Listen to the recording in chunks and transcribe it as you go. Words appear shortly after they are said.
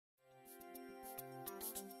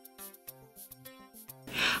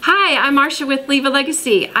Hi, I'm Marsha with Leave a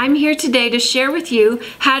Legacy. I'm here today to share with you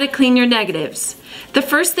how to clean your negatives. The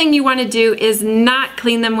first thing you want to do is not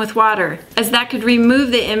clean them with water, as that could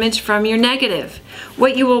remove the image from your negative.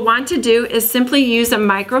 What you will want to do is simply use a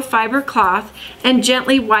microfiber cloth and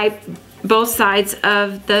gently wipe both sides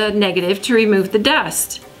of the negative to remove the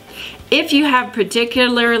dust. If you have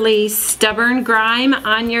particularly stubborn grime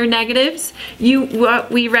on your negatives,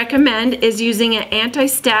 what we recommend is using an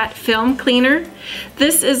anti-stat film cleaner.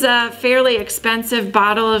 This is a fairly expensive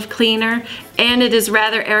bottle of cleaner and it is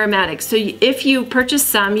rather aromatic. So if you purchase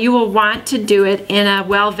some, you will want to do it in a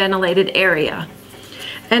well-ventilated area.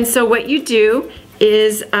 And so what you do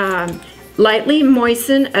is lightly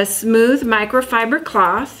moisten a smooth microfiber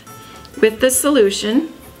cloth with the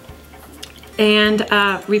solution and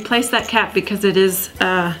replace that cap because it is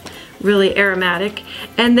really aromatic.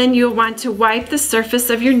 And then you'll want to wipe the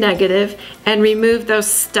surface of your negative and remove those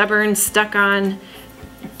stubborn, stuck-on,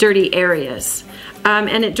 dirty areas.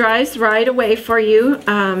 And it dries right away for you,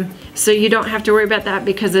 so you don't have to worry about that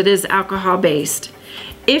because it is alcohol-based.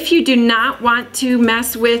 If you do not want to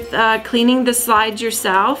mess with cleaning the slides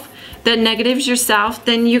yourself, the negatives yourself,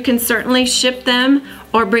 then you can certainly ship them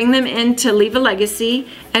or bring them in to Leave a Legacy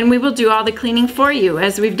and we will do all the cleaning for you,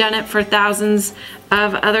 as we've done it for thousands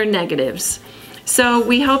of other negatives. So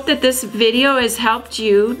we hope that this video has helped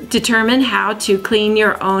you determine how to clean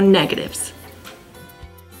your own negatives.